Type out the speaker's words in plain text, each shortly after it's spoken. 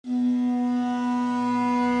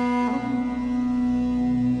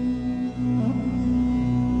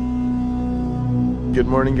Good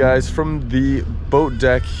morning, guys, from the boat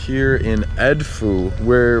deck here in Edfu,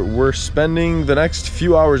 where we're spending the next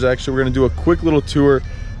few hours. Actually, we're gonna do a quick little tour.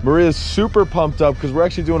 Maria's super pumped up because we're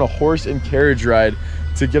actually doing a horse and carriage ride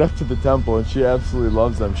to get up to the temple, and she absolutely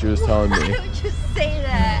loves them. She was telling me. Why would you say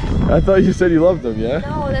that? I thought you said you loved them, yeah?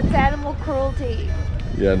 No, that's animal cruelty.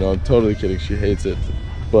 Yeah, no, I'm totally kidding. She hates it.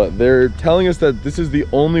 But they're telling us that this is the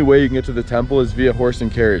only way you can get to the temple is via horse and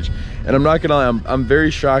carriage. And I'm not gonna lie, I'm very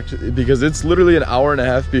shocked because it's literally an hour and a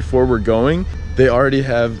half before we're going. They already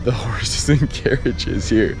have the horses and carriages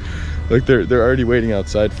here. Like they're already waiting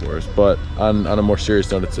outside for us. But on a more serious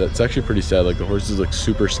note, it's actually pretty sad. Like the horses look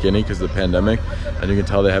super skinny because of the pandemic, and you can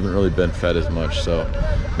tell they haven't really been fed as much. So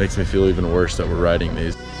it makes me feel even worse that we're riding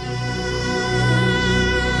these.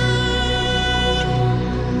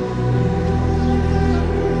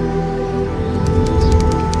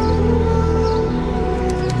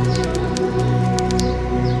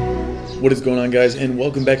 What is going on, guys, and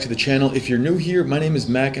welcome back to the channel. If you're new here, my name is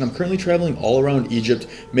Mac, and I'm currently traveling all around Egypt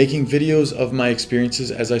making videos of my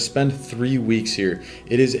experiences as I spend 3 weeks here.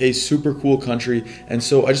 It is a super cool country, and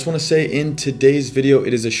so I just want to say in today's video,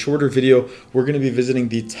 it is a shorter video. We're going to be visiting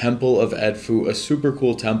the Temple of Edfu, a super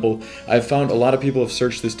cool temple. I've found a lot of people have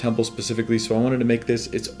searched this temple specifically, so I wanted to make this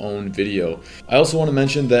its own video. I also want to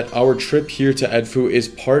mention that our trip here to Edfu is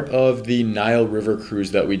part of the Nile River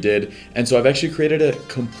cruise that we did, and so I've actually created a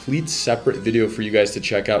complete separate video for you guys to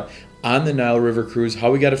check out on the Nile River cruise,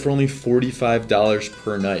 how we got it for only $45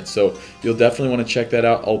 per night. So you'll definitely want to check that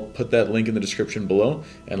out. I'll put that link in the description below,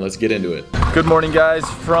 and let's get into it. Good morning, guys,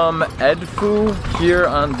 from Edfu here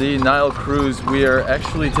on the Nile cruise. We are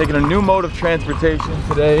actually taking a new mode of transportation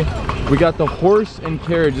today. We got the horse and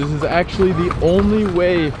carriage. This is actually the only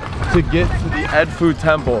way to get to the Edfu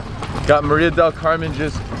temple. Got Maria del Carmen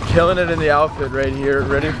just killing it in the outfit right here,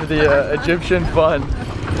 ready for the Egyptian fun.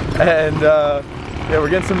 And yeah, we're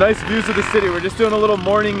getting some nice views of the city. We're just doing a little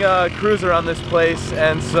morning cruise around this place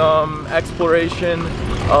and some exploration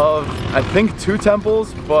of, I think, 2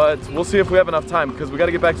 temples, but we'll see if we have enough time because we got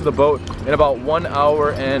to get back to the boat in about 1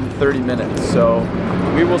 hour and 30 minutes. So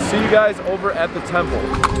we will see you guys over at the temple.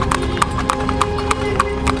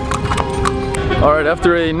 All right,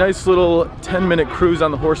 after a nice little 10-minute cruise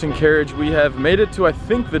on the horse and carriage, we have made it to, I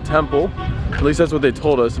think, the temple. At least that's what they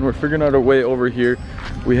told us, and we're figuring out our way over here.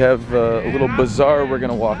 We have a little bazaar we're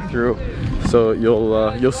gonna walk through, so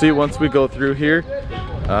you'll see once we go through here.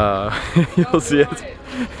 You'll see it.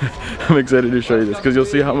 I'm excited to show you this because you'll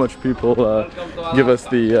see how much people give us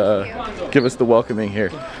the welcoming here.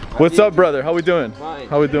 What's up, brother? How we doing? Fine.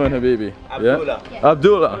 How we doing, Habibi? Abdullah. Yeah?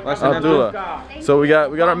 Abdullah. Abdullah. So we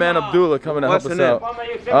got our man Abdullah coming to help us out.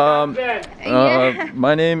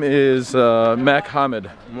 My name is Mac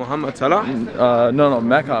Hamid. Muhammad Salah? No,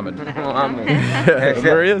 Mac Hamid.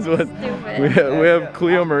 Maria's what? We have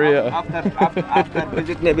Cleo Maria. After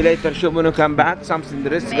visit, maybe later show when you come back, something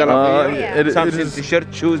dress, something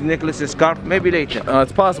t-shirt, shoes, necklace, scarf, maybe later.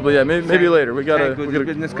 It's possible, yeah, maybe later. We got a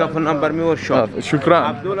business card number me or shop.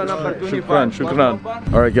 Shukran. Abdullah number 25.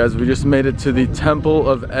 Shukran. All right, guys, we just made it to the Temple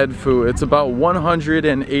of Edfu. It's about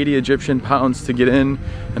 180 Egyptian pounds to get in,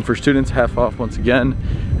 and for students, half off once again.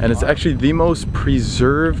 And it's actually the most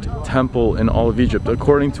preserved temple in all of Egypt,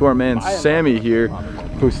 according to our man Sammy here,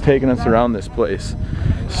 who's taking us around this place.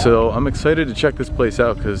 So I'm excited to check this place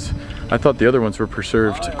out because I thought the other ones were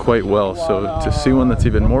preserved quite well. So to see one that's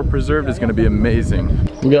even more preserved is going to be amazing.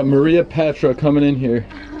 We got Maria Patra coming in here.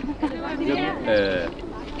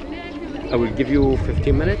 I will give you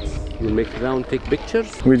 15 minutes. We'll make it around, take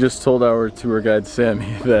pictures. We just told our tour guide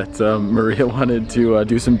Sammy that Maria wanted to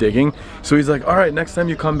do some digging. So he's like, all right, next time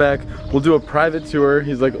you come back, we'll do a private tour.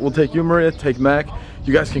 He's like, we'll take you, Maria, take Mac.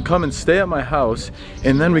 You guys can come and stay at my house,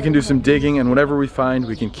 and then we can do some digging, and whatever we find,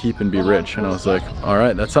 we can keep and be rich. And I was like, all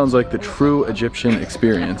right, that sounds like the true Egyptian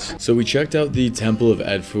experience. So we checked out the Temple of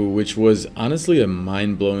Edfu, which was honestly a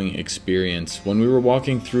mind-blowing experience. When we were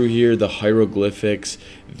walking through here, the hieroglyphics,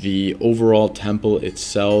 the overall temple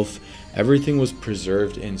itself, everything was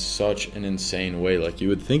preserved in such an insane way. Like, you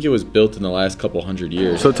would think it was built in the last couple hundred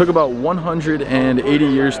years. So it took about 180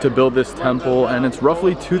 years to build this temple, and it's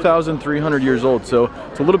roughly 2,300 years old. So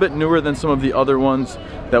it's a little bit newer than some of the other ones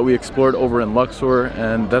that we explored over in Luxor,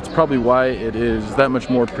 and that's probably why it is that much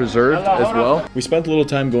more preserved as well. We spent a little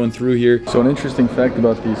time going through here. So an interesting fact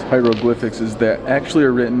about these hieroglyphics is that actually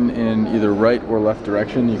are written in either right or left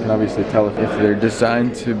direction. You can obviously tell if they're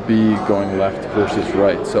designed to be going left versus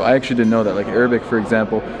right. So I actually didn't know that. Like Arabic, for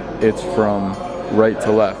example, it's from right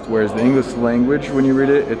to left, whereas the English language, when you read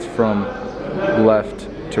it, it's from left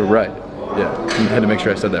to right. Yeah, I had to make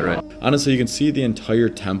sure I said that right. Honestly, you can see the entire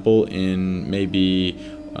temple in maybe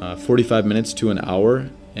 45 minutes to an hour,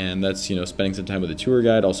 and that's, you know, spending some time with a tour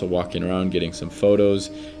guide, also walking around, getting some photos,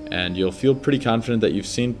 and you'll feel pretty confident that you've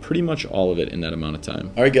seen pretty much all of it in that amount of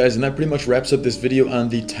time. Alright guys, and that pretty much wraps up this video on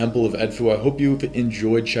the Temple of Edfu. I hope you've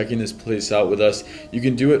enjoyed checking this place out with us. You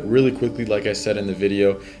can do it really quickly, like I said in the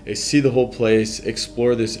video. See the whole place,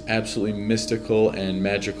 explore this absolutely mystical and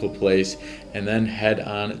magical place, and then head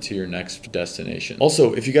on to your next destination.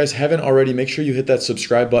 Also, if you guys haven't already, make sure you hit that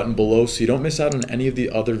subscribe button below so you don't miss out on any of the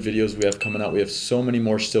other videos we have coming out. We have so many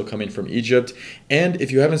more still coming from Egypt. And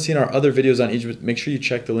if you haven't seen our other videos on Egypt, make sure you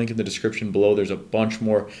check the link in the description below. There's a bunch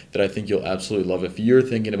more that I think you'll absolutely love if you're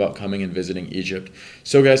thinking about coming and visiting Egypt.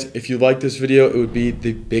 So guys, if you like this video, it would be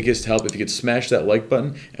the biggest help if you could smash that like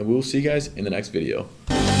button, and we will see you guys in the next video.